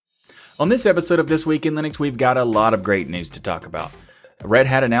On this episode of This Week in Linux, we've got a lot of great news to talk about. Red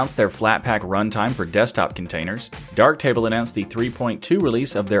Hat announced their Flatpak runtime for desktop containers. Darktable announced the 3.2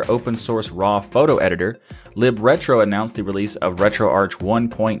 release of their open source RAW photo editor. LibRetro announced the release of RetroArch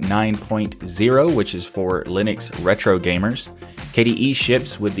 1.9.0, which is for Linux retro gamers. KDE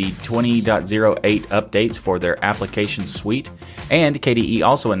ships with the 20.08 updates for their application suite. And KDE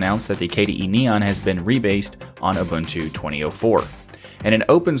also announced that the KDE Neon has been rebased on Ubuntu 20.04. And an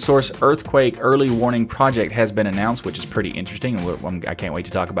open source earthquake early warning project has been announced, which is pretty interesting, and I can't wait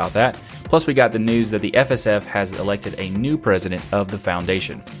to talk about that. Plus, we got the news that the FSF has elected a new president of the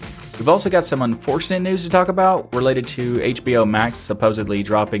foundation. We've also got some unfortunate news to talk about related to HBO Max supposedly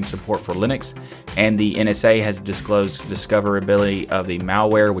dropping support for Linux, and the NSA has disclosed discoverability of the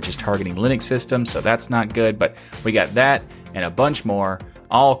malware which is targeting Linux systems, so that's not good, but we got that and a bunch more,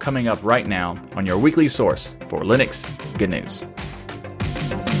 all coming up right now on your weekly source for Linux Good News.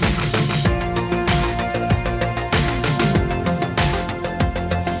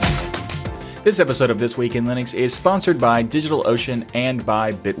 This episode of This Week in Linux is sponsored by DigitalOcean and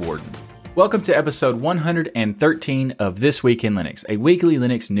by Bitwarden. Welcome to episode 113 of This Week in Linux, a weekly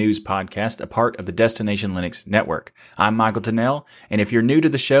Linux news podcast, a part of the Destination Linux network. I'm Michael Tunnell, and if you're new to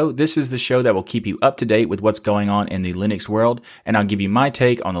the show, this is the show that will keep you up to date with what's going on in the Linux world, and I'll give you my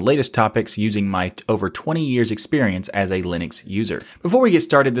take on the latest topics using my over 20 years experience as a Linux user. Before we get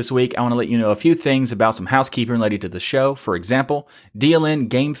started this week, I want to let you know a few things about some housekeeping related to the show. For example, DLN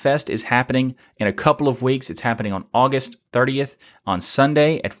Game Fest is happening in a couple of weeks. It's happening on August 30th on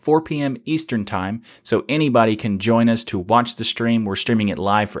Sunday at 4 p.m. Eastern Time, so anybody can join us to watch the stream. We're streaming it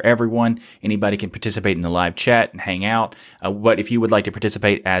live for everyone. Anybody can participate in the live chat and hang out. But if you would like to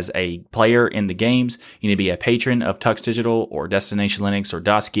participate as a player in the games, you need to be a patron of Tux Digital or Destination Linux or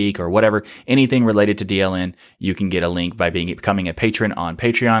DasGeek or whatever, anything related to DLN, you can get a link by becoming a patron on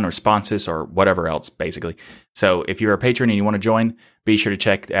Patreon or Sponsus or whatever else, basically. So if you're a patron and you want to join, be sure to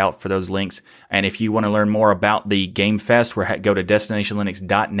check out for those links. And if you want to learn more about the Game Fest, go to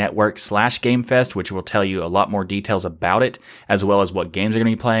destinationlinux.network/GameFest, which will tell you a lot more details about it, as well as what games are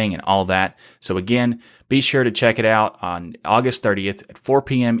going to be playing and all that. So again, be sure to check it out on August 30th at 4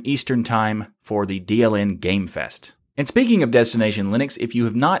 p.m. Eastern Time for the DLN Game Fest. And speaking of Destination Linux, if you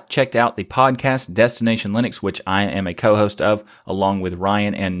have not checked out the podcast Destination Linux, which I am a co-host of along with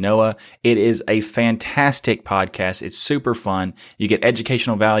Ryan and Noah, it is a fantastic podcast. It's super fun. You get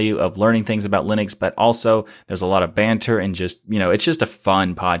educational value of learning things about Linux, but also there's a lot of banter and it's just a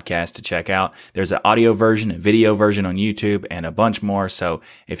fun podcast to check out. There's an audio version, a video version on YouTube, and a bunch more. So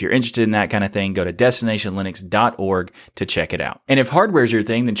if you're interested in that kind of thing, go to destinationlinux.org to check it out. And if hardware is your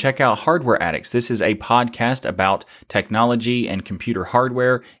thing, then check out Hardware Addicts. This is a podcast about technology and computer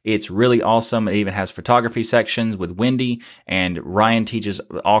hardware. It's really awesome. It even has photography sections with Wendy, and Ryan teaches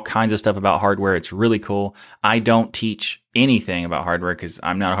all kinds of stuff about hardware. It's really cool. I don't teach anything about hardware because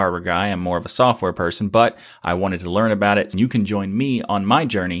I'm not a hardware guy. I'm more of a software person, but I wanted to learn about it. You can join me on my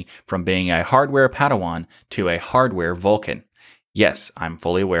journey from being a hardware Padawan to a hardware Vulcan. Yes, I'm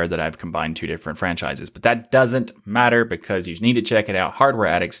fully aware that I've combined two different franchises, but that doesn't matter because you need to check it out. Hardware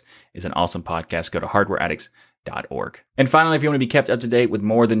Addicts is an awesome podcast. Go to hardwareaddicts.org. And finally, if you want to be kept up to date with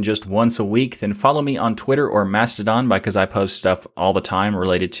more than just once a week, then follow me on Twitter or Mastodon because I post stuff all the time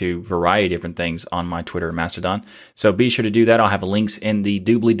related to a variety of different things on my Twitter or Mastodon. So be sure to do that. I'll have links in the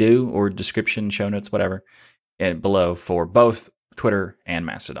doobly-doo or description, show notes, whatever, below for both Twitter and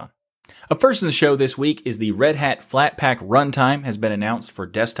Mastodon. Up first in the show this week is the Red Hat Flatpak runtime has been announced for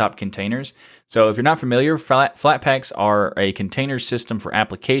desktop containers. So if you're not familiar, Flatpaks are a container system for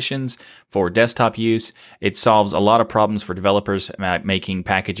applications for desktop use. It solves a lot of problems for developers making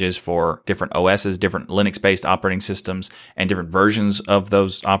packages for different OSs, different Linux-based operating systems, and different versions of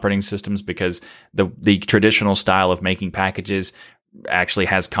those operating systems because the traditional style of making packages actually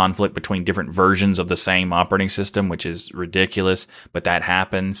has conflict between different versions of the same operating system, which is ridiculous, but that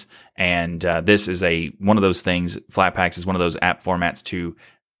happens. And this is one of those things. Flatpaks is one of those app formats to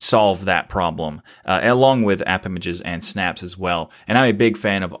solve that problem, along with app images and snaps as well. And I'm a big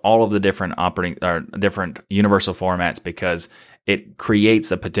fan of all of the different different universal formats because it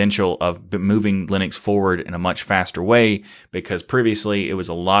creates a potential of moving Linux forward in a much faster way because previously it was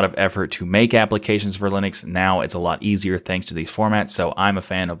a lot of effort to make applications for Linux. Now it's a lot easier thanks to these formats. So I'm a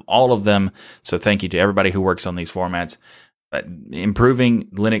fan of all of them. So thank you to everybody who works on these formats. Improving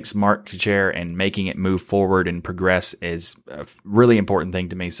Linux market share and making it move forward and progress is a really important thing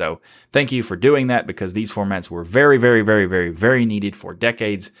to me. So thank you for doing that because these formats were very, very, very, very, very needed for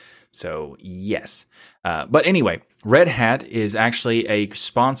decades. So yes. But anyway, Red Hat is actually a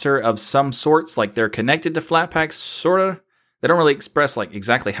sponsor of some sorts, like they're connected to Flatpak, sort of. They don't really express like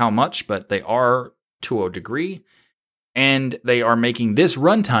exactly how much, but they are to a degree. And they are making this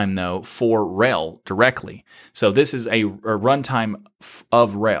runtime, though, for RHEL directly. So this is a runtime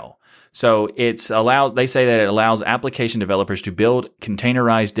of RHEL. So they say that it allows application developers to build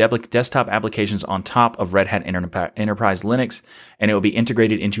containerized desktop applications on top of Red Hat Enterprise Linux, and it will be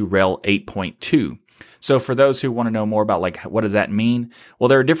integrated into RHEL 8.2. So for those who want to know more about like what does that mean? Well,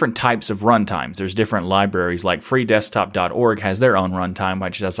 there are different types of runtimes. There's different libraries, like freedesktop.org has their own runtime,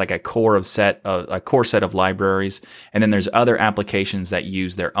 which has like a core set of libraries. And then there's other applications that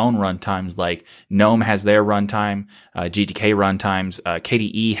use their own runtimes, like GNOME has their runtime, GTK runtimes,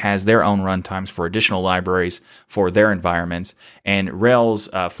 KDE has their own runtimes for additional libraries for their environments. And RHEL's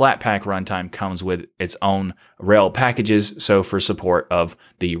Flatpak runtime comes with its own RHEL packages, so for support of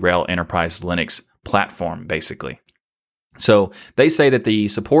the RHEL Enterprise Linux platform, basically. So they say that the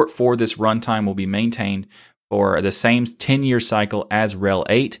support for this runtime will be maintained for the same 10-year cycle as RHEL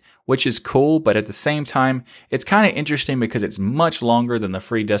 8, which is cool, but at the same time, it's kind of interesting because it's much longer than the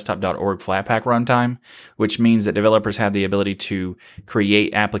freedesktop.org Flatpak runtime, which means that developers have the ability to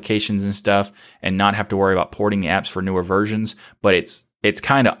create applications and stuff and not have to worry about porting the apps for newer versions, but it's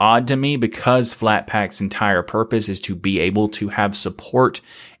kind of odd to me because Flatpak's entire purpose is to be able to have support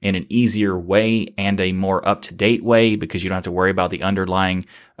in an easier way and a more up-to-date way because you don't have to worry about the underlying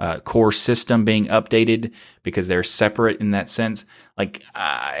core system being updated because they're separate in that sense. Like,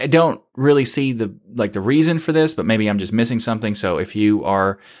 I don't really see the reason for this, but maybe I'm just missing something. So if you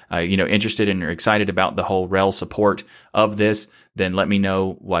are, interested and are excited about the whole RHEL support of this, then let me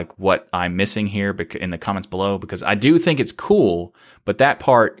know like what I'm missing here in the comments below, because I do think it's cool, but that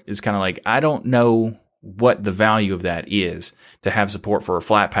part is kind of like, I don't know what the value of that is to have support for a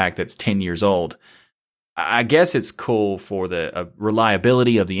Flatpak that's 10 years old. I guess it's cool for the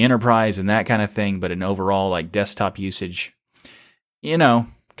reliability of the enterprise and that kind of thing, but in overall like desktop usage,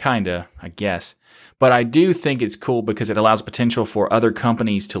 kinda, I guess. But I do think it's cool because it allows potential for other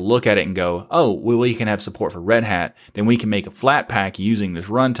companies to look at it and go, oh, well, we can have support for Red Hat. Then we can make a Flatpak using this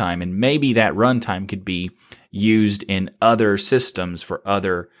runtime. And maybe that runtime could be used in other systems for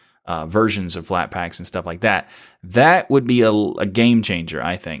other versions of Flatpaks and stuff like that. That would be a game changer,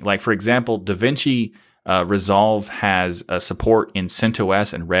 I think. Like, for example, DaVinci Resolve has support in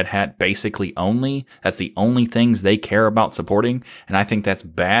CentOS and Red Hat basically only. That's the only things they care about supporting. And I think that's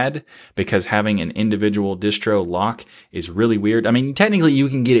bad because having an individual distro lock is really weird. I mean, technically you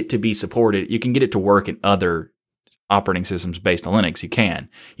can get it to be supported. You can get it to work in other operating systems based on Linux. You can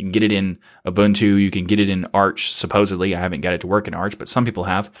get it in Ubuntu. You can get it in Arch. Supposedly, I haven't got it to work in Arch, but some people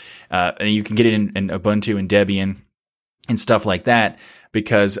have. And you can get it in Ubuntu and Debian and stuff like that,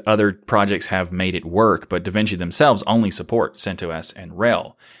 because other projects have made it work, but DaVinci themselves only support CentOS and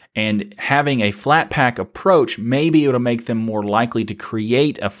RHEL. And having a Flatpak approach, maybe it'll make them more likely to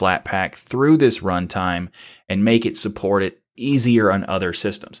create a Flatpak through this runtime and make it support it easier on other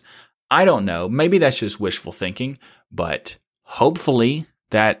systems. I don't know. Maybe that's just wishful thinking, but hopefully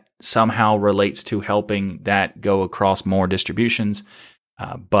that somehow relates to helping that go across more distributions.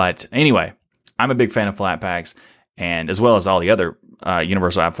 But anyway, I'm a big fan of Flatpaks, and as well as all the other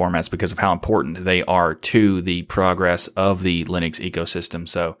universal app formats because of how important they are to the progress of the Linux ecosystem.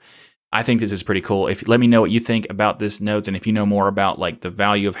 So I think this is pretty cool. Let me know what you think about this notes, and if you know more about like the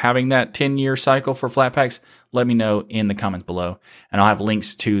value of having that 10-year cycle for Flatpaks, let me know in the comments below. And I'll have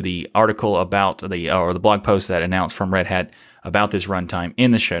links to the article about the blog post that announced from Red Hat about this runtime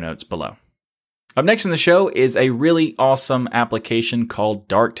in the show notes below. Up next in the show is a really awesome application called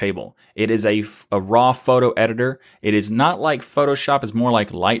Darktable. It is a raw photo editor. It is not like Photoshop, it's more like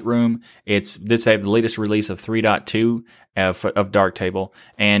Lightroom. They have the latest release of 3.2 of Darktable,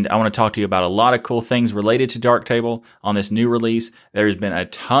 and I want to talk to you about a lot of cool things related to Darktable on this new release. There's been a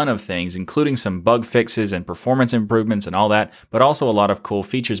ton of things, including some bug fixes and performance improvements and all that, but also a lot of cool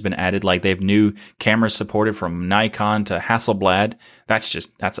features been added, like they have new cameras supported from Nikon to Hasselblad.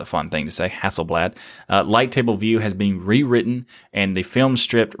 That's a fun thing to say, Hasselblad. Light table view has been rewritten and the film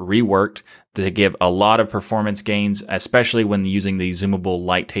strip reworked to give a lot of performance gains, especially when using the zoomable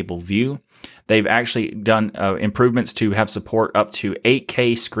light table view. They've actually done improvements to have support up to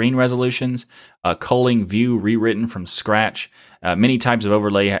 8K screen resolutions, a culling view rewritten from scratch. Many types of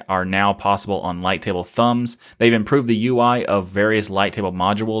overlay are now possible on Lighttable thumbs. They've improved the UI of various Lighttable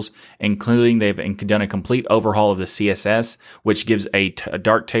modules, including they've done a complete overhaul of the CSS, which gives a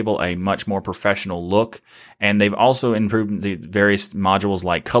Darktable a much more professional look. And they've also improved the various modules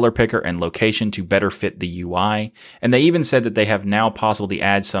like Color Picker and Location to better fit the UI. And they even said that they have now possible to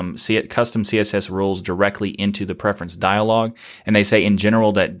add some custom CSS rules directly into the preference dialog. And they say in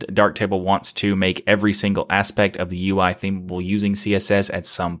general that Darktable wants to make every single aspect of the UI themable using CSS at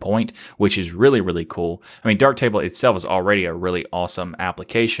some point, which is really, really cool. I mean, Darktable itself is already a really awesome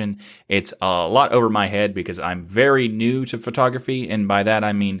application. It's a lot over my head because I'm very new to photography. And by that,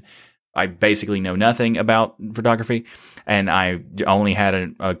 I mean, I basically know nothing about photography, and I only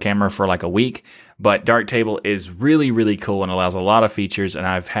had a camera for like a week. But Darktable is really, really cool and allows a lot of features. And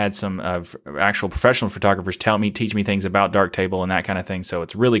I've had some actual professional photographers teach me things about Darktable and that kind of thing. So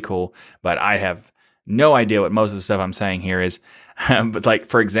it's really cool. But I have no idea what most of the stuff I'm saying here is. But like,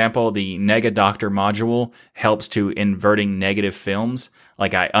 for example, the Nega Doctor module helps to inverting negative films.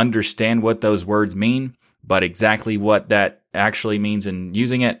 Like, I understand what those words mean, but exactly what that actually means in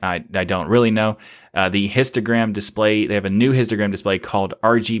using it, I don't really know. The histogram display, they have a new histogram display called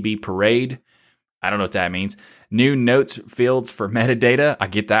RGB Parade. I don't know what that means. New notes fields for metadata. I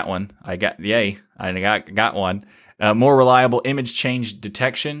get that one. I got one. More reliable image change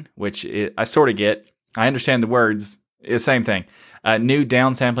detection, which I sort of get. I understand the words. It's the same thing. New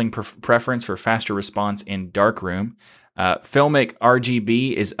downsampling preference for faster response in darkroom. Filmic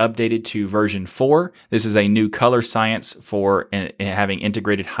RGB is updated to version 4. This is a new color science for having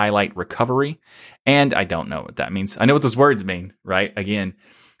integrated highlight recovery. And I don't know what that means. I know what those words mean, right? Again.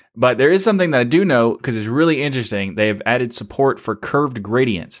 But there is something that I do know because it's really interesting. They've added support for curved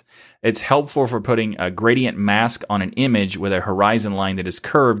gradients. It's helpful for putting a gradient mask on an image with a horizon line that is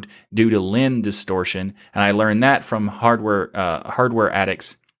curved due to lens distortion. And I learned that from Hardware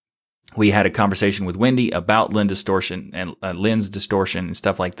Addicts. We had a conversation with Wendy about lens distortion and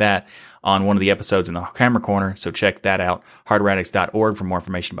stuff like that on one of the episodes in the Camera Corner. So check that out, hardwareaddicts.org for more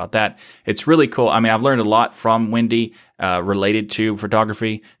information about that. It's really cool. I mean, I've learned a lot from Wendy related to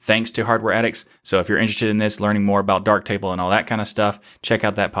photography, thanks to Hardware Addicts. So if you're interested in this, learning more about Darktable and all that kind of stuff, check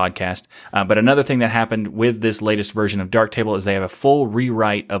out that podcast. But another thing that happened with this latest version of Darktable is they have a full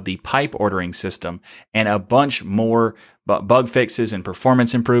rewrite of the pipe ordering system and a bunch more bug fixes and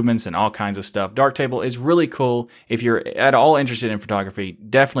performance improvements and all kinds of stuff. Darktable is really cool. If you're at all interested in photography,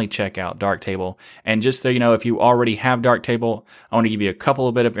 definitely check out Darktable. And just so you know, if you already have Darktable, I want to give you a couple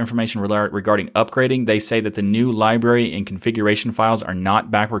of bit of information regarding upgrading. They say that the new library and configuration files are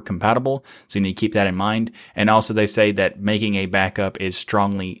not backward compatible, so you need to keep that in mind. And also they say that making a backup is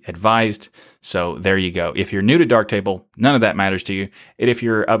strongly advised. So there you go. If you're new to Darktable, none of that matters to you. And if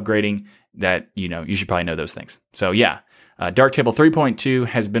you're upgrading, that, you know, you should probably know those things. So yeah. Darktable 3.2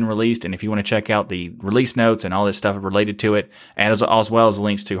 has been released, and if you want to check out the release notes and all this stuff related to it, and as well as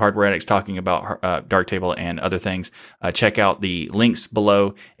links to Hardware Addicts talking about Darktable and other things, check out the links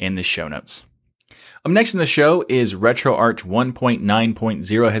below in the show notes. Up next in the show is RetroArch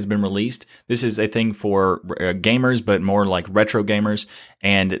 1.9.0 has been released. This is a thing for gamers, but more like retro gamers.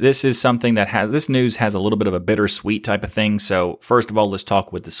 And this is something that this news has a little bit of a bittersweet type of thing. So first of all, let's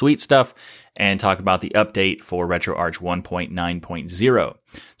talk with the sweet stuff and talk about the update for RetroArch 1.9.0.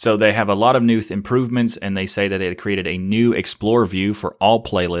 So they have a lot of new improvements, and they say that they created a new Explore view for all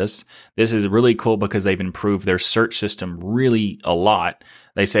playlists. This is really cool because they've improved their search system really a lot.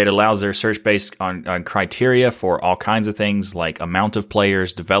 They say it allows their search based on criteria for all kinds of things like amount of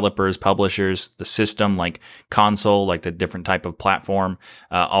players, developers, publishers, the system, like console, like the different type of platform,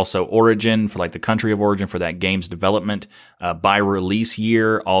 also origin for like the country of origin for that game's development, by release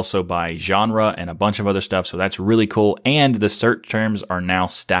year, also by genre, and a bunch of other stuff. So that's really cool. And the search terms are now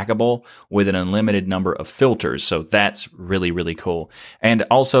stackable with an unlimited number of filters. So that's really, really cool. And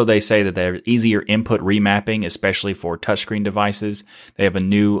also they say that there's easier input remapping, especially for touchscreen devices. They have a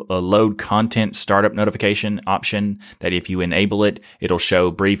new load content startup notification option that if you enable it, it'll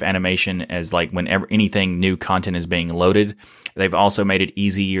show brief animation as like whenever anything new content is being loaded. They've also made it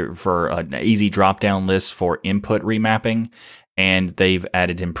easier for an easy drop-down list for input remapping. And they've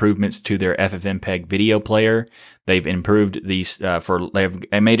added improvements to their FFmpeg video player. They've improved these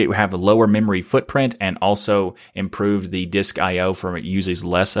they've made it have a lower memory footprint and also improved the disk I/O for it uses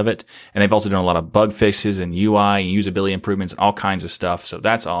less of it. And they've also done a lot of bug fixes and UI and usability improvements and all kinds of stuff. So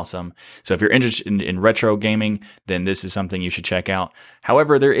that's awesome. So if you're interested in retro gaming, then this is something you should check out.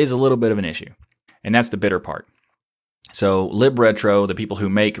 However, there is a little bit of an issue, and that's the bitter part. So LibRetro, the people who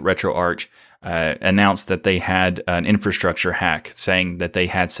make RetroArch, announced that they had an infrastructure hack, saying that they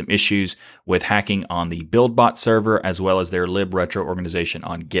had some issues with hacking on the BuildBot server as well as their libretro organization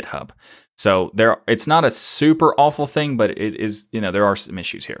on GitHub. So it's not a super awful thing, but it is, there are some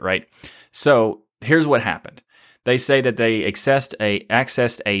issues here, right? So here's what happened. They say that they accessed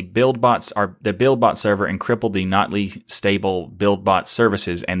a the BuildBot server and crippled the nightly stable BuildBot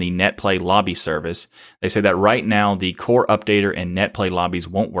services and the NetPlay lobby service. They say that right now the core updater and NetPlay lobbies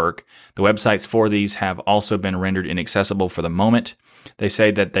won't work. The websites for these have also been rendered inaccessible for the moment. They say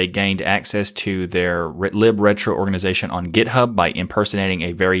that they gained access to their libretro organization on GitHub by impersonating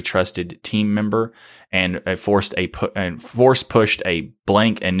a very trusted team member and force pushed a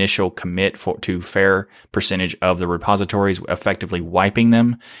blank initial commit to fair percentage of the repositories, effectively wiping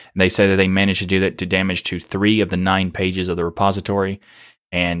them. They say that they managed to do that to damage to 3 of the 9 pages of the repository.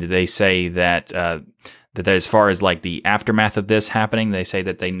 And they say that as far as like the aftermath of this happening, they say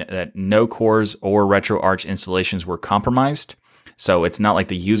that no cores or RetroArch installations were compromised. So it's not like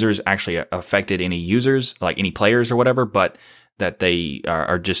the users actually affected any users, like any players or whatever, but that they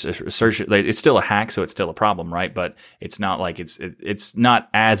are just it's still a hack, so it's still a problem, right? But it's not like it's not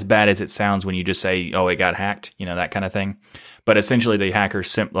as bad as it sounds when you just say, oh, it got hacked, that kind of thing. But essentially, the hackers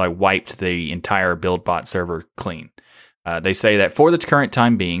simply wiped the entire BuildBot server clean. They say that for the current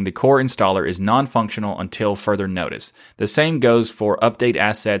time being, the core installer is non-functional until further notice. The same goes for update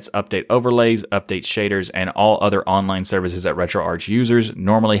assets, update overlays, update shaders, and all other online services that RetroArch users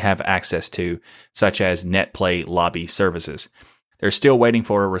normally have access to, such as NetPlay lobby services. They're still waiting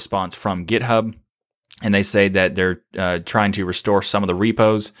for a response from GitHub, and they say that they're trying to restore some of the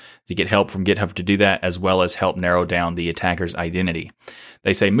repos to get help from GitHub to do that, as well as help narrow down the attacker's identity.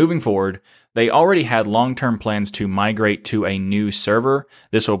 They say moving forward, they already had long-term plans to migrate to a new server.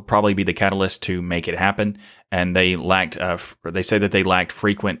 This will probably be the catalyst to make it happen. And they lacked. They say that they lacked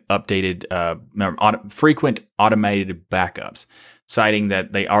frequent automated backups, citing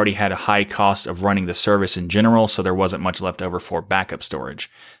that they already had a high cost of running the service in general, so there wasn't much left over for backup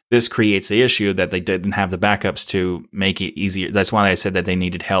storage. This creates the issue that they didn't have the backups to make it easier. That's why I said that they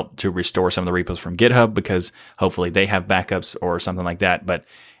needed help to restore some of the repos from GitHub, because hopefully they have backups or something like that. But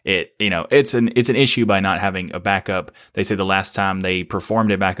it's an issue by not having a backup. They say the last time they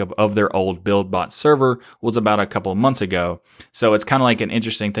performed a backup of their old BuildBot server was about a couple of months ago. So it's kind of like an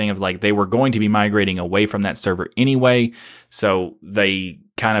interesting thing of like they were going to be migrating away from that server anyway. So they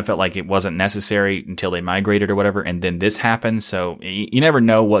kind of felt like it wasn't necessary until they migrated or whatever. And then this happened. So you never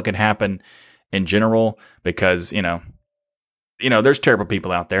know what could happen in general, because, there's terrible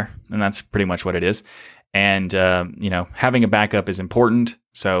people out there, and that's pretty much what it is. And, having a backup is important.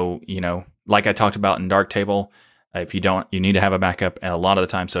 So, like I talked about in Darktable, if you don't, you need to have a backup a lot of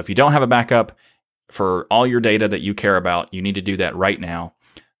the time. So if you don't have a backup for all your data that you care about, you need to do that right now.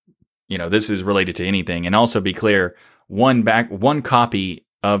 This is related to anything. And also be clear, one copy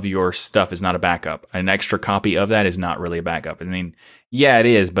of your stuff is not a backup. An extra copy of that is not really a backup. I mean, yeah, it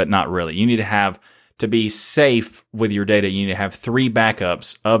is, but not really. You need to be safe with your data, you need to have 3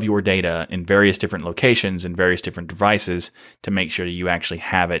 backups of your data in various different locations and various different devices to make sure you actually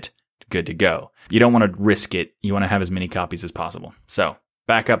have it good to go. You don't want to risk it. You want to have as many copies as possible. So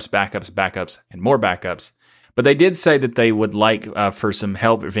backups, and more backups. But they did say that they would like for some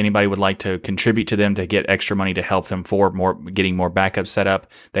help if anybody would like to contribute to them to get extra money to help them for getting more backups set up.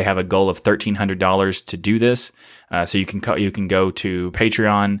 They have a goal of $1,300 to do this. So you can go to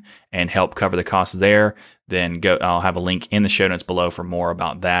Patreon and help cover the costs there. Then I'll have a link in the show notes below for more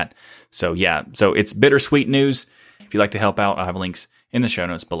about that. So yeah, so it's bittersweet news. If you'd like to help out, I'll have links in the show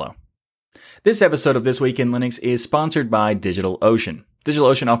notes below. This episode of This Week in Linux is sponsored by DigitalOcean.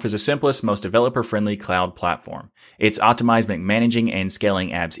 DigitalOcean offers the simplest, most developer-friendly cloud platform. It's optimized to make managing and scaling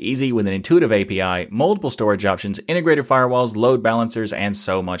apps easy with an intuitive API, multiple storage options, integrated firewalls, load balancers, and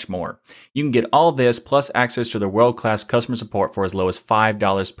so much more. You can get all this plus access to their world-class customer support for as low as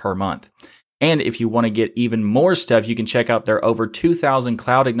 $5 per month. And if you want to get even more stuff, you can check out their over 2,000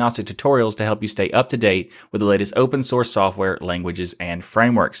 cloud-agnostic tutorials to help you stay up to date with the latest open source software, languages, and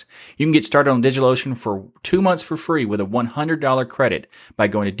frameworks. You can get started on DigitalOcean for 2 months for free with a $100 credit by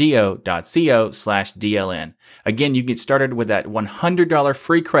going to do.co/DLN. Again, you can get started with that $100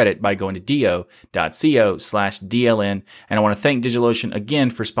 free credit by going to do.co/DLN. And I want to thank DigitalOcean again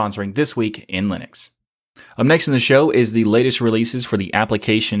for sponsoring This Week in Linux. Up next in the show is the latest releases for the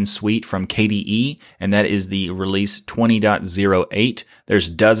application suite from KDE, and that is the release 20.08. There's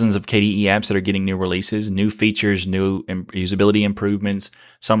dozens of KDE apps that are getting new releases, new features, new usability improvements,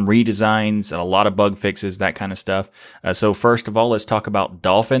 some redesigns, and a lot of bug fixes, that kind of stuff. So first of all, let's talk about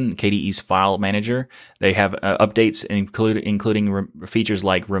Dolphin, KDE's file manager. They have updates including features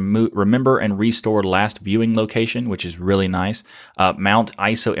like remember and restore last viewing location, which is really nice. Mount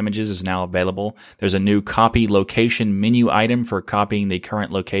ISO images is now available. There's a new copy location menu item for copying the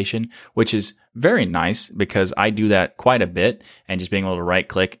current location, which is very nice because I do that quite a bit, and just being able to right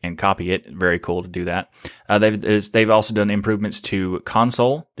click and copy it, very cool to do that. They've also done improvements to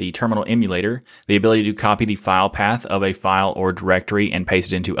Console, the terminal emulator, the ability to copy the file path of a file or directory and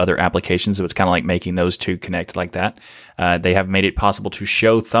paste it into other applications. So it's kind of like making those two connect like that. They have made it possible to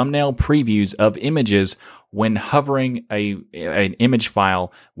show thumbnail previews of images when hovering an image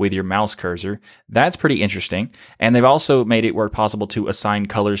file with your mouse cursor. That's pretty interesting. And they've also made it possible to assign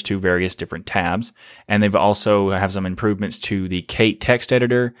colors to various different tabs. And they've also have some improvements to the Kate text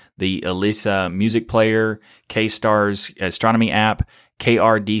editor, the Elisa music player, K-Star's astronomy app,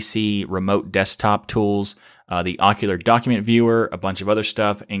 KRDC remote desktop tools, the Ocular document viewer, a bunch of other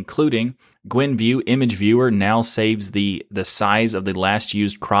stuff, including GwenView image viewer now saves the size of the last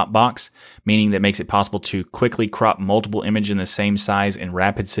used crop box, meaning that makes it possible to quickly crop multiple images in the same size in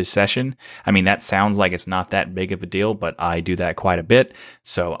rapid succession. I mean, that sounds like it's not that big of a deal, but I do that quite a bit,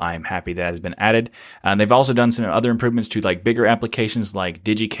 so I'm happy that has been added. They've also done some other improvements to like bigger applications like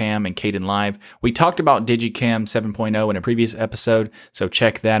Digicam and Kdenlive. We talked about Digicam 7.0 in a previous episode, so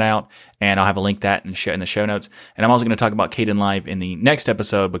check that out, and I'll have a link that in the show notes. And I'm also going to talk about Kdenlive in the next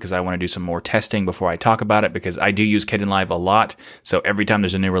episode because I want to do some more testing before I talk about it, because I do use Kdenlive a lot. So every time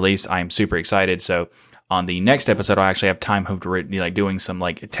there's a new release, I am super excited. So on the next episode, I'll actually have time to be like doing some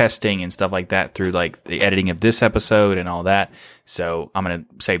like testing and stuff like that through like the editing of this episode and all that. So I'm going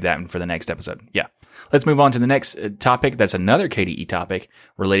to save that for the next episode. Yeah. Let's move on to the next topic. That's another KDE topic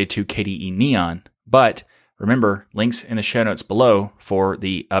related to KDE Neon. But remember, links in the show notes below for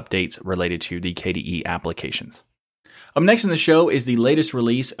the updates related to the KDE applications. Up next in the show is the latest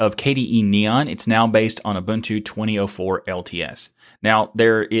release of KDE Neon. It's now based on Ubuntu 20.04 LTS. Now,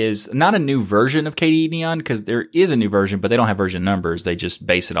 there is not a new version of KDE Neon because there is a new version, but they don't have version numbers. They just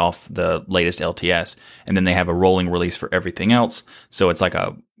base it off the latest LTS, and then they have a rolling release for everything else. So it's like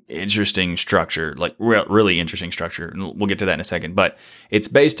a interesting structure, like really interesting structure. And we'll get to that in a second, but it's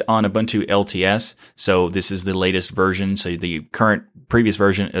based on Ubuntu LTS. So this is the latest version. So the previous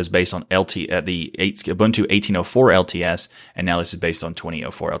version is based on Ubuntu 18.04 LTS. And now this is based on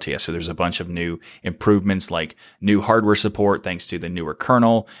 20.04 LTS. So there's a bunch of new improvements, like new hardware support, thanks to the newer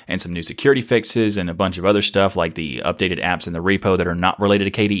kernel, and some new security fixes, and a bunch of other stuff like the updated apps in the repo that are not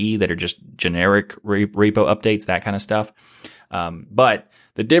related to KDE, that are just generic repo updates, that kind of stuff. But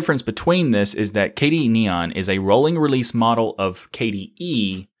the difference between this is that KDE Neon is a rolling release model of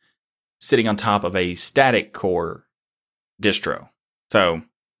KDE sitting on top of a static core distro. So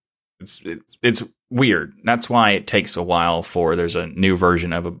it's weird. That's why it takes a while there's a new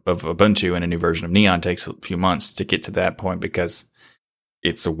version of Ubuntu and a new version of Neon. It takes a few months to get to that point because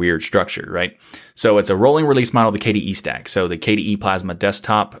it's a weird structure, right? So it's a rolling release model of the KDE stack. So the KDE Plasma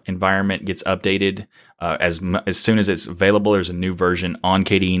desktop environment gets updated as soon as it's available. There's a new version on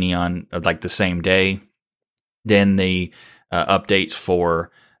KDE Neon like the same day. Then the updates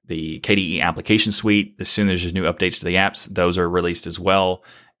for the KDE application suite, as soon as there's new updates to the apps, those are released as well.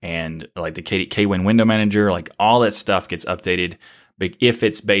 And like the KWin window manager, like all that stuff gets updated. If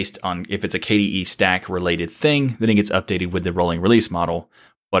it's a KDE stack related thing, then it gets updated with the rolling release model.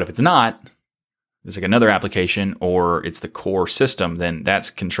 But if it's not, it's like another application or it's the core system, then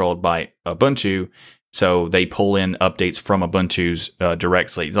that's controlled by Ubuntu. So they pull in updates from Ubuntu's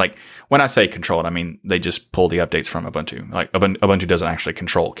directly. Like when I say controlled, I mean they just pull the updates from Ubuntu. Like Ubuntu doesn't actually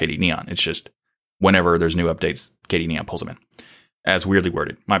control KDE Neon. It's just whenever there's new updates, KDE Neon pulls them in. As weirdly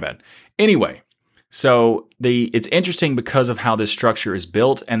worded. My bad. Anyway. So it's interesting because of how this structure is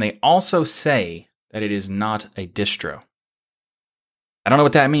built, and they also say that it is not a distro. I don't know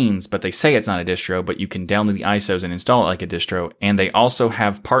what that means, but they say it's not a distro, but you can download the ISOs and install it like a distro. And they also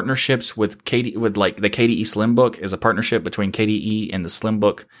have partnerships with like the KDE Slimbook is a partnership between KDE and the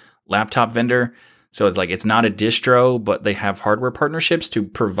Slimbook laptop vendor. So it's not a distro, but they have hardware partnerships to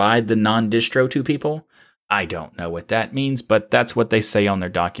provide the non-distro to people. I don't know what that means, but that's what they say on their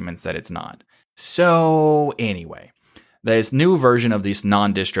documents that it's not. So anyway, This new version of this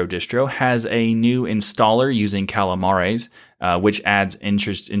non-distro has a new installer using Calamares, which adds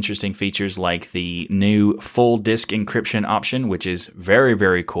interesting features like the new full disk encryption option, which is very,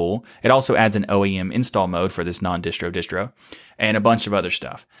 very cool. It also adds an OEM install mode for this non-distro, and a bunch of other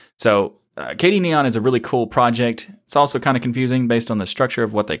stuff. So KDE Neon is a really cool project. It's also kind of confusing based on the structure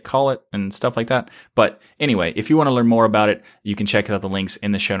of what they call it and stuff like that. But anyway, if you want to learn more about it, you can check out the links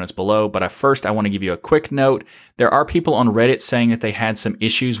in the show notes below. But first, I want to give you a quick note. There are people on Reddit saying that they had some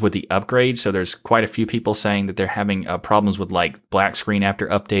issues with the upgrade. So there's quite a few people saying that they're having problems with like black screen after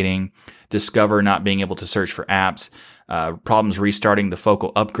updating, Discover not being able to search for apps, problems restarting the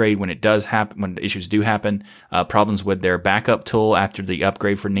Focal upgrade when it does happen, when issues do happen, problems with their backup tool after the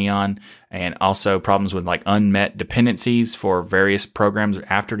upgrade for Neon, and also problems with like unmet dependencies for various programs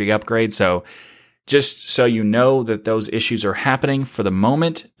after the upgrade. So just so you know that those issues are happening for the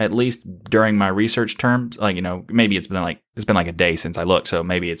moment, at least during my research terms, like, maybe it's been like a day since I looked, so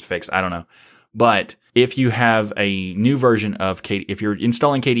maybe it's fixed. I don't know. But if you have a new version of KDE, if you're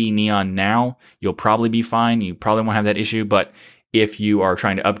installing KDE Neon now, you'll probably be fine. You probably won't have that issue. But if you are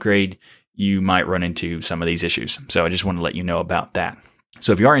trying to upgrade, you might run into some of these issues. So I just want to let you know about that.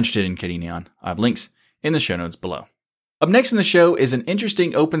 So if you are interested in KDE Neon, I have links in the show notes below. Up next in the show is an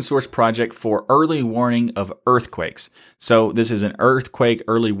interesting open source project for early warning of earthquakes. So this is an earthquake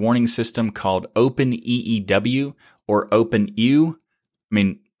early warning system called OpenEEW or OpenEW.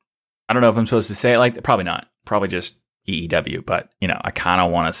 I don't know if I'm supposed to say it like that. Probably not. Probably just EEW, but I kind of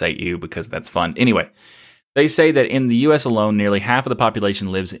want to say EU because that's fun. Anyway, they say that in the US alone, nearly half of the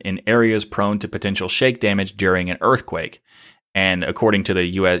population lives in areas prone to potential shake damage during an earthquake. And according to the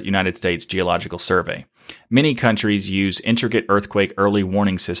United States Geological Survey, many countries use intricate earthquake early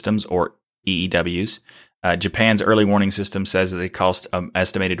warning systems or EEWs. Japan's early warning system says that they cost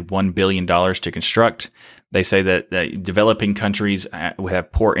estimated $1 billion to construct. They say that developing countries who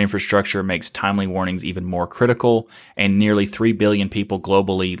have poor infrastructure makes timely warnings even more critical, and nearly 3 billion people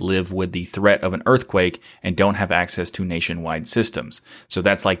globally live with the threat of an earthquake and don't have access to nationwide systems. So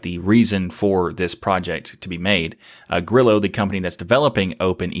that's like the reason for this project to be made. Grillo, the company that's developing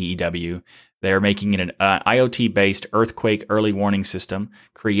OpenEEW, they're making it an IoT-based earthquake early warning system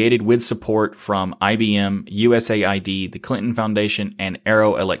created with support from IBM, USAID, the Clinton Foundation, and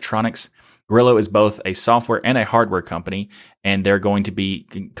Arrow Electronics. Grillo is both a software and a hardware company, and they're going to be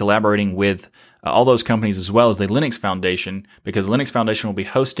collaborating with all those companies as well as the Linux Foundation, because the Linux Foundation will be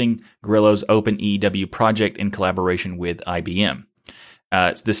hosting Grillo's OpenEEW project in collaboration with IBM.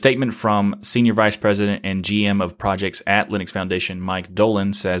 The statement from Senior Vice President and GM of Projects at Linux Foundation, Mike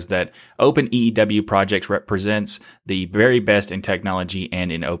Dolan, says that OpenEEW projects represents the very best in technology and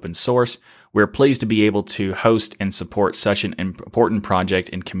in open source. We're pleased to be able to host and support such an important project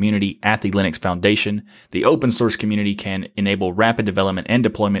and community at the Linux Foundation. The open source community can enable rapid development and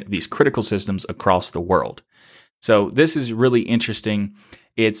deployment of these critical systems across the world. So this is really interesting.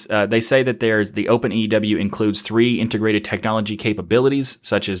 They say that the OpenEEW includes 3 integrated technology capabilities,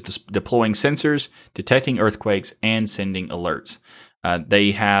 such as deploying sensors, detecting earthquakes, and sending alerts.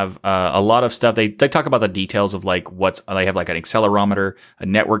 They have a lot of stuff. They talk about the details of like they have like an accelerometer, a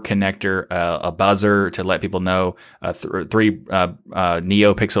network connector, a buzzer to let people know, 3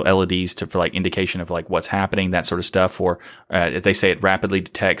 NeoPixel LEDs for like indication of like what's happening, that sort of stuff. Or they say it rapidly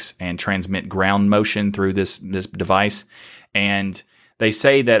detects and transmit ground motion through this device. And they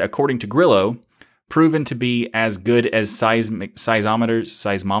say that according to Grillo, proven to be as good as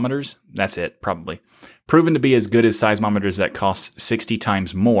seismometers. That's it, probably. Proven to be as good as seismometers that cost 60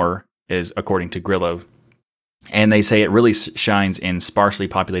 times more, is according to Grillo. And they say it really shines in sparsely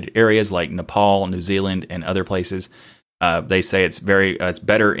populated areas like Nepal, New Zealand, and other places. They say it's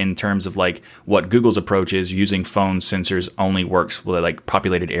better in terms of like what Google's approach is, using phone sensors only works with like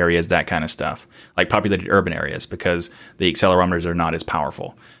populated areas, that kind of stuff, like populated urban areas, because the accelerometers are not as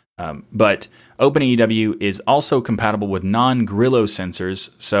powerful. But OpenEEW is also compatible with non-Grillo sensors,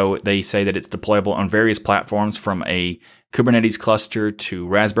 so they say that it's deployable on various platforms from a Kubernetes cluster to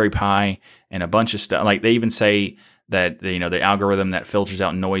Raspberry Pi and a bunch of stuff. Like they even say that the algorithm that filters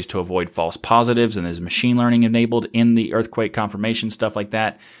out noise to avoid false positives, and there's machine learning enabled in the earthquake confirmation, stuff like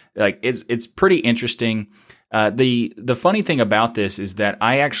that. Like it's pretty interesting. The funny thing about this is that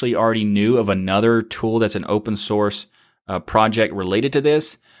I actually already knew of another tool that's an open source project related to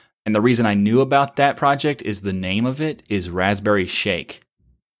this. And the reason I knew about that project is the name of it is Raspberry Shake.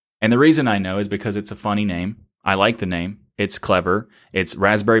 And the reason I know is because it's a funny name. I like the name. It's clever. It's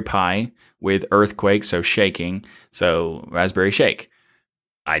Raspberry Pi with earthquake, so shaking. So Raspberry Shake.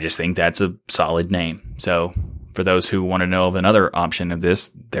 I just think that's a solid name. So for those who want to know of another option of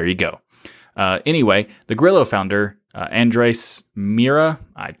this, there you go. Anyway, the Grillo founder Andres Mira,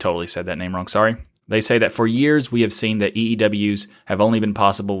 I totally said that name wrong, sorry. They say that for years we have seen that EEWs have only been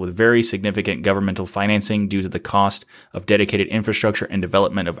possible with very significant governmental financing due to the cost of dedicated infrastructure and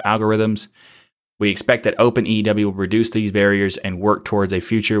development of algorithms. We expect that Open EEW will reduce these barriers and work towards a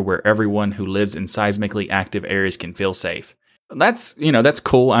future where everyone who lives in seismically active areas can feel safe. That's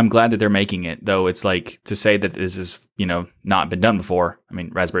cool. I'm glad that they're making it, though. It's like to say that this is, not been done before. I mean,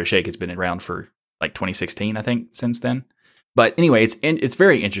 Raspberry Shake has been around for like 2016, I think, since then. But anyway, it's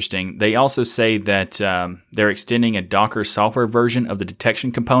very interesting. They also say that they're extending a Docker software version of the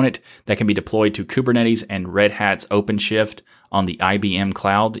detection component that can be deployed to Kubernetes and Red Hat's OpenShift on the IBM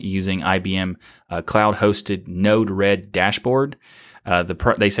cloud using IBM cloud-hosted Node-RED dashboard.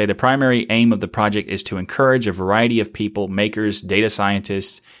 They say the primary aim of the project is to encourage a variety of people, makers, data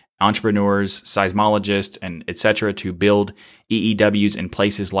scientists, entrepreneurs, seismologists, and etc. to build EEWs in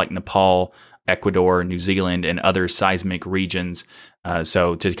places like Nepal, Ecuador, New Zealand, and other seismic regions.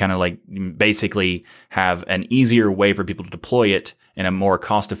 So to kind of like basically have an easier way for people to deploy it in a more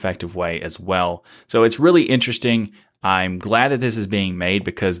cost-effective way as well. So it's really interesting. I'm glad that this is being made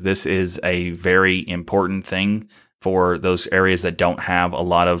because this is a very important thing for those areas that don't have a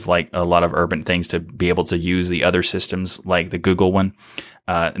lot of urban things to be able to use the other systems like the Google one.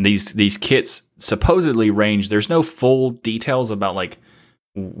 And these kits supposedly range. There's no full details about like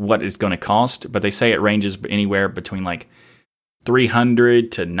what it's going to cost, but they say it ranges anywhere between like 300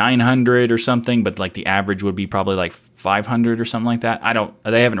 to 900 or something, but like the average would be probably like 500 or something like that.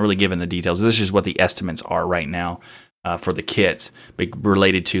 They haven't really given the details. This is just what the estimates are right now for the kits, but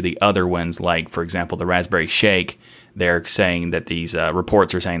related to the other ones, like for example, the Raspberry Shake. They're saying that these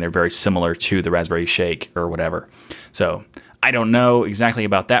reports are saying they're very similar to the Raspberry Shake or whatever. So I don't know exactly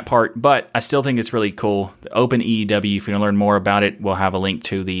about that part, but I still think it's really cool. The Open EEW, if you want to learn more about it, we'll have a link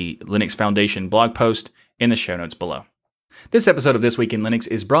to the Linux Foundation blog post in the show notes below. This episode of This Week in Linux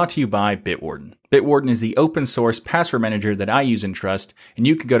is brought to you by Bitwarden. Bitwarden is the open source password manager that I use and trust, and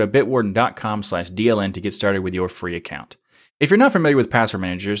you can go to bitwarden.com/DLN to get started with your free account. If you're not familiar with password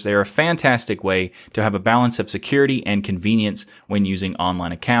managers, they are a fantastic way to have a balance of security and convenience when using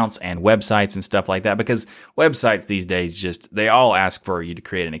online accounts and websites and stuff like that, because websites these days they all ask for you to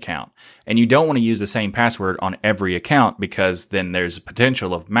create an account. And you don't want to use the same password on every account because then there's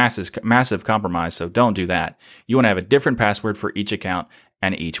potential of massive compromise, so don't do that. You want to have a different password for each account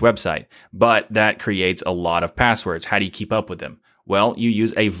and each website. But that creates a lot of passwords. How do you keep up with them? Well, you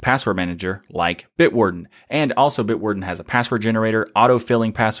use a password manager like Bitwarden. And also Bitwarden has a password generator,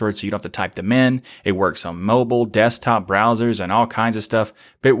 auto-filling passwords so you don't have to type them in. It works on mobile, desktop, browsers, and all kinds of stuff.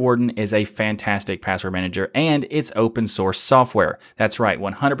 Bitwarden is a fantastic password manager, and it's open source software. That's right,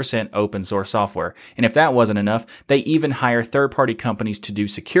 100% open source software. And if that wasn't enough, they even hire third-party companies to do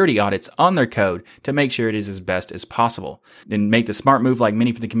security audits on their code to make sure it is as best as possible. Then make the smart move like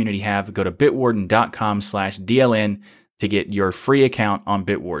many from the community have. Go to bitwarden.com/DLN to get your free account on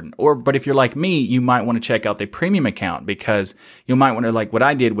Bitwarden. But if you're like me, you might want to check out the premium account because you might want to, like what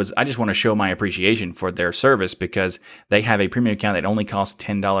I did was I just want to show my appreciation for their service because they have a premium account that only costs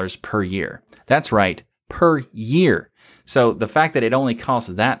 $10 per year. That's right, per year. So the fact that it only costs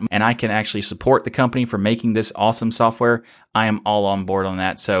that and I can actually support the company for making this awesome software, I am all on board on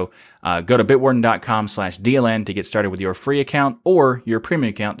that. So go to bitwarden.com/DLN to get started with your free account or your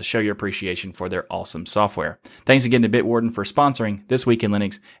premium account to show your appreciation for their awesome software. Thanks again to Bitwarden for sponsoring This Week in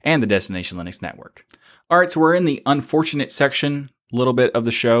Linux and the Destination Linux Network. All right, so we're in the unfortunate section a little bit of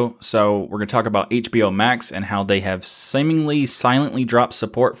the show. So we're going to talk about HBO Max and how they have seemingly silently dropped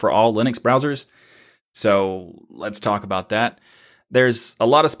support for all Linux browsers. So let's talk about that. There's a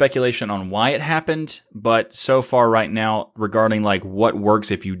lot of speculation on why it happened, but so far right now regarding like what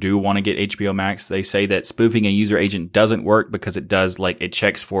works if you do want to get HBO Max, they say that spoofing a user agent doesn't work because it does it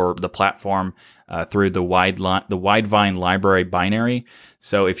checks for the platform through the Widevine library binary.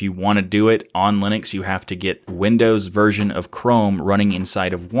 So if you want to do it on Linux, you have to get Windows version of Chrome running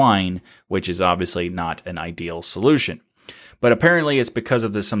inside of Wine, which is obviously not an ideal solution. But apparently it's because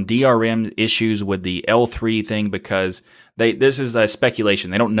of some DRM issues with the L3 thing because this is a speculation.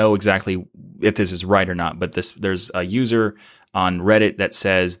 They don't know exactly if this is right or not, but there's a user on Reddit that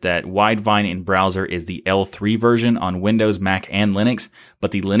says that Widevine in browser is the L3 version on Windows, Mac, and Linux, but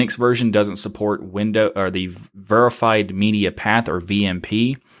the Linux version doesn't support the Verified Media Path or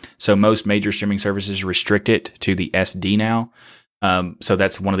VMP. So most major streaming services restrict it to the SD now. So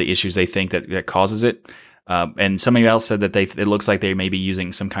that's one of the issues they think that causes it. And somebody else said that it looks like they may be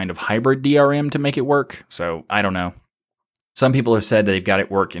using some kind of hybrid DRM to make it work. So I don't know. Some people have said they've got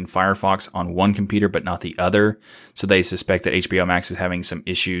it work in Firefox on one computer, but not the other. So they suspect that HBO Max is having some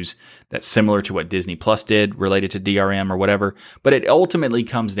issues that's similar to what Disney Plus did related to DRM or whatever. But it ultimately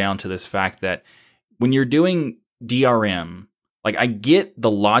comes down to this fact that when you're doing DRM, like I get the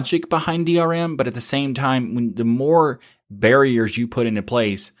logic behind DRM, but at the same time, when the more barriers you put into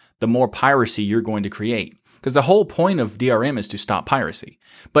place, the more piracy you're going to create. Because the whole point of DRM is to stop piracy.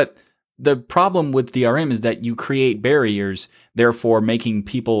 But the problem with DRM is that you create barriers, therefore making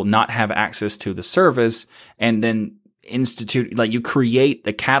people not have access to the service, and then you create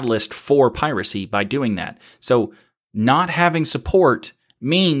the catalyst for piracy by doing that. So not having support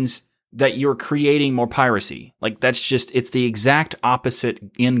means that you're creating more piracy. Like it's the exact opposite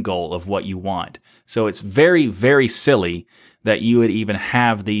end goal of what you want. So it's very, very silly that you would even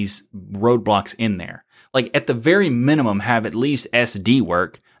have these roadblocks in there. Like at the very minimum, have at least SD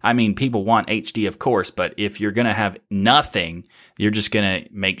work. I mean, people want HD, of course, but if you're going to have nothing, you're just going to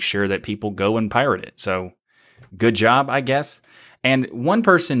make sure that people go and pirate it. So good job, I guess. And one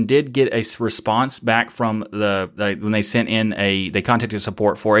person did get a response back from when they sent in they contacted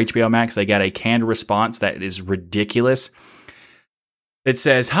support for HBO Max. They got a canned response that is ridiculous. It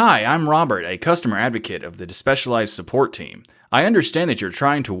says, "Hi, I'm Robert, a customer advocate of the specialized support team. I understand that you're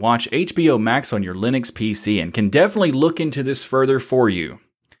trying to watch HBO Max on your Linux PC and can definitely look into this further for you."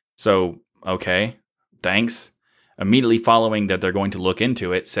 So, okay, thanks. Immediately following that they're going to look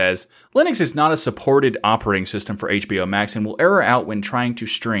into it says, "Linux is not a supported operating system for HBO Max and will error out when trying to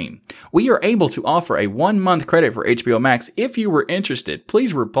stream. We are able to offer a 1-month credit for HBO Max if you were interested.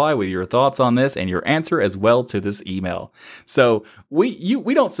 Please reply with your thoughts on this and your answer as well to this email." So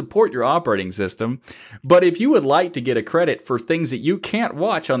we don't support your operating system, but if you would like to get a credit for things that you can't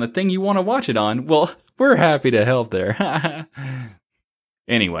watch on the thing you want to watch it on, well, we're happy to help there.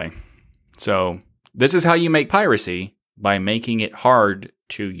 Anyway, so this is how you make piracy, by making it hard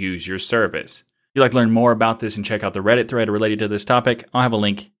to use your service. If you'd like to learn more about this and check out the Reddit thread related to this topic, I'll have a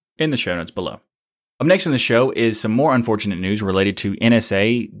link in the show notes below. Up next in the show is some more unfortunate news related to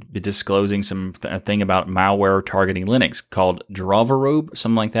NSA disclosing a thing about malware targeting Linux called Dravarub,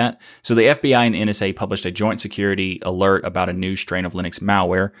 something like that. So the FBI and the NSA published a joint security alert about a new strain of Linux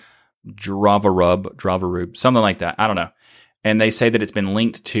malware, Dravarub, something like that. I don't know. And they say that it's been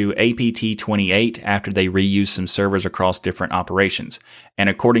linked to APT28 after they reused some servers across different operations. And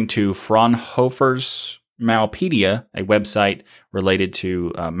according to Fraunhofer's Malpedia, a website related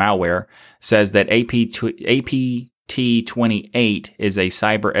to malware, says that APT28 is a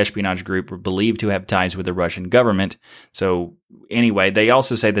cyber espionage group believed to have ties with the Russian government. So anyway, they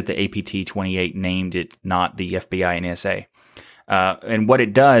also say that the APT28 named it, not the FBI and NSA. And what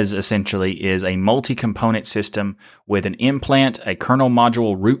it does essentially is a multi-component system with an implant, a kernel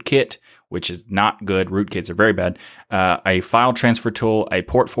module rootkit, which is not good. Rootkits are very bad. A file transfer tool, a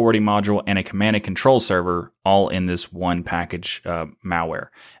port forwarding module, and a command and control server, all in this one package malware.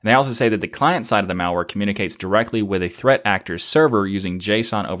 And they also say that the client side of the malware communicates directly with a threat actor's server using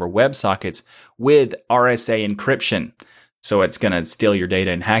JSON over WebSockets with RSA encryption. So it's going to steal your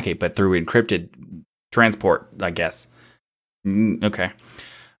data and hack it, but through encrypted transport, I guess. Okay.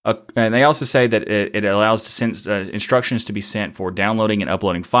 And they also say that it allows instructions to be sent for downloading and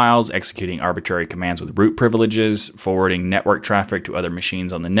uploading files, executing arbitrary commands with root privileges, forwarding network traffic to other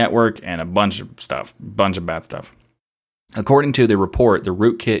machines on the network, and a bunch of bad stuff. According to the report, the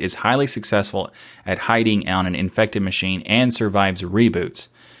rootkit is highly successful at hiding on an infected machine and survives reboots.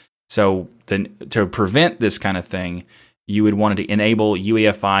 So to prevent this kind of thing, you would want to enable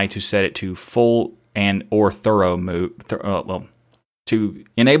UEFI to set it to full and or thorough mode. To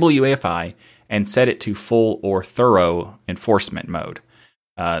enable UEFI and set it to full or thorough enforcement mode.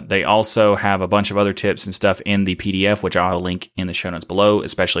 They also have a bunch of other tips and stuff in the PDF, which I'll link in the show notes below,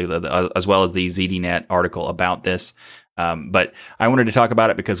 especially as well as the ZDNet article about this. But I wanted to talk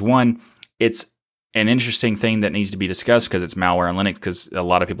about it because, one, it's an interesting thing that needs to be discussed because it's malware on Linux, because a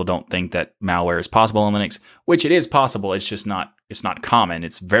lot of people don't think that malware is possible on Linux, which it is possible. It's just not common.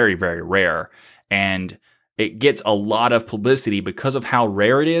 It's very, very rare. And it gets a lot of publicity because of how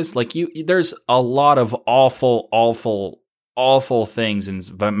rare it is. Like there's a lot of awful things in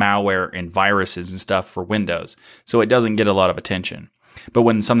malware and viruses and stuff for Windows. So it doesn't get a lot of attention. But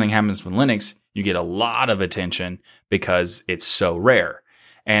when something happens with Linux, you get a lot of attention because it's so rare.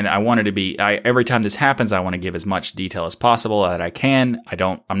 And I wanted to every time this happens, I want to give as much detail as possible that I can.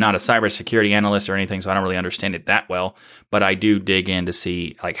 I'm not a cybersecurity analyst or anything, so I don't really understand it that well, but I do dig in to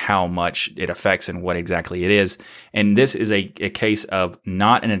see like how much it affects and what exactly it is. And this is a case of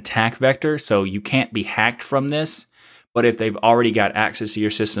not an attack vector, so you can't be hacked from this, But if they've already got access to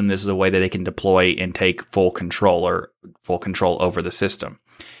your system, this is a way that they can deploy and take full control over the system.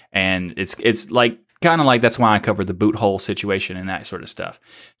 And it's like kind of like that's why I covered the boot hole situation and that sort of stuff.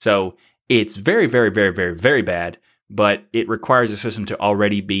 So it's very, very, very, very, very bad, but it requires the system to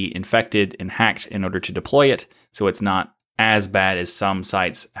already be infected and hacked in order to deploy it. So it's not as bad as some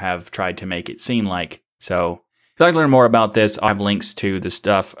sites have tried to make it seem like. So if you'd like to learn more about this, I'll have links to the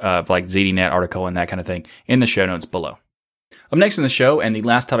stuff of like ZDNet article and that kind of thing in the show notes below. Up next in the show, and the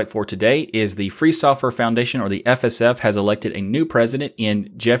last topic for today, is the Free Software Foundation, or the FSF, has elected a new president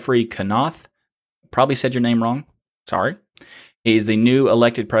in Jeffrey Knauf. Probably said your name wrong. Sorry. He is the new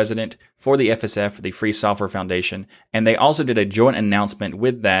elected president for the FSF, the Free Software Foundation, and they also did a joint announcement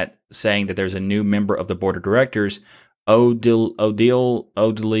with that saying that there's a new member of the board of directors, Odile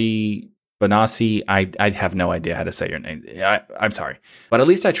Bonassi. I have no idea how to say your name. I'm sorry. But at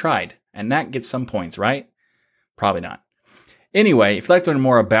least I tried, and that gets some points, right? Probably not. Anyway, if you'd like to learn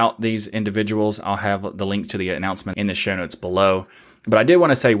more about these individuals, I'll have the link to the announcement in the show notes below. But I did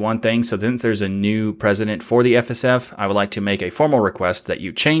want to say one thing. So since there's a new president for the FSF, I would like to make a formal request that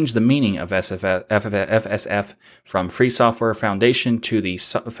you change the meaning of FSF from Free Software Foundation to the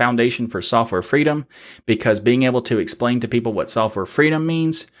Foundation for Software Freedom, because being able to explain to people what software freedom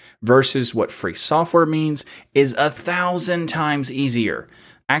means versus what free software means is 1,000 times easier.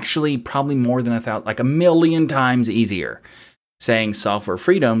 Actually, probably more than 1,000, like 1,000,000 times easier. Saying software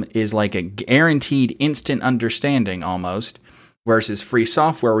freedom is like a guaranteed instant understanding almost, versus free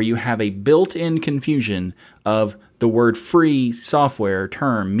software where you have a built-in confusion of the word free software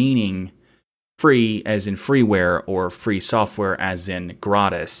term meaning free as in freeware or free software as in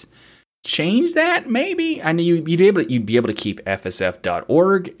gratis. Change that maybe. I know you'd be able to keep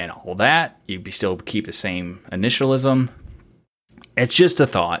fsf.org and all that. You'd still keep the same initialism. It's just a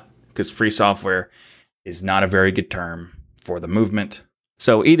thought, because free software is not a very good term for the movement.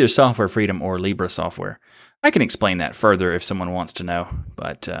 So either software freedom or Libre software. I can explain that further if someone wants to know,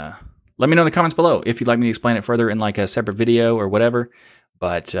 but let me know in the comments below if you'd like me to explain it further in like a separate video or whatever.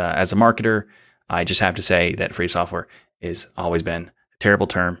 But as a marketer, I just have to say that free software has always been a terrible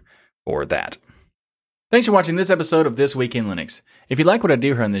term for that. Thanks for watching this episode of This Week in Linux. If you like what I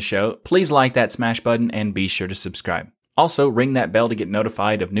do here on this show, please like that smash button and be sure to subscribe. Also, ring that bell to get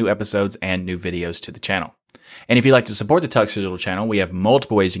notified of new episodes and new videos to the channel. And if you'd like to support the Tux Digital channel, we have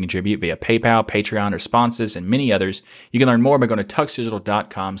multiple ways you can contribute via PayPal, Patreon, or sponsors, and many others. You can learn more by going to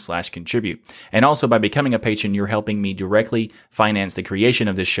tuxdigital.com/contribute. And also by becoming a patron, you're helping me directly finance the creation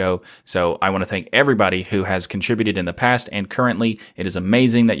of this show. So I want to thank everybody who has contributed in the past and currently. It is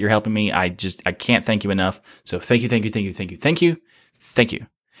amazing that you're helping me. I can't thank you enough. So thank you, thank you, thank you, thank you, thank you, thank you.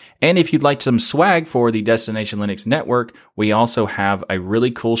 And if you'd like some swag for the Destination Linux Network, we also have a really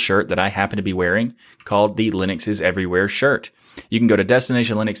cool shirt that I happen to be wearing called the Linux is Everywhere shirt. You can go to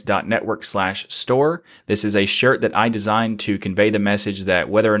destinationlinux.network/store. This is a shirt that I designed to convey the message that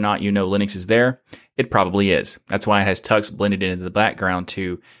whether or not you know Linux is there, it probably is. That's why it has Tux blended into the background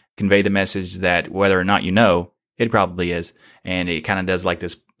to convey the message that whether or not you know, it probably is. And it kind of does like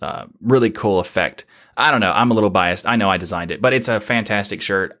this really cool effect. I don't know. I'm a little biased. I know I designed it, but it's a fantastic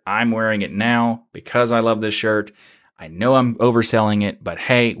shirt. I'm wearing it now because I love this shirt. I know I'm overselling it, but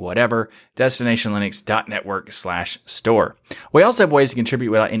hey, whatever. Destinationlinux.network/store. We also have ways to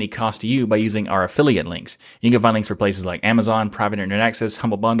contribute without any cost to you by using our affiliate links. You can find links for places like Amazon, Private Internet Access,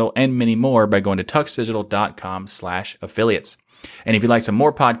 Humble Bundle, and many more by going to tuxdigital.com/affiliates. And if you'd like some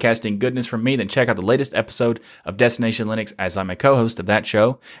more podcasting goodness from me, then check out the latest episode of Destination Linux, as I'm a co-host of that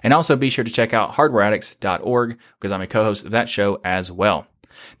show. And also be sure to check out hardwareaddicts.org, because I'm a co-host of that show as well.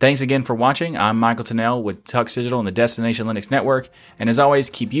 Thanks again for watching. I'm Michael Tunnell with Tux Digital and the Destination Linux Network. And as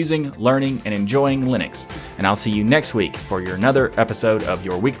always, keep using, learning, and enjoying Linux. And I'll see you next week for another episode of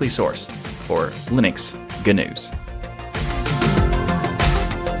your weekly source for Linux GNews.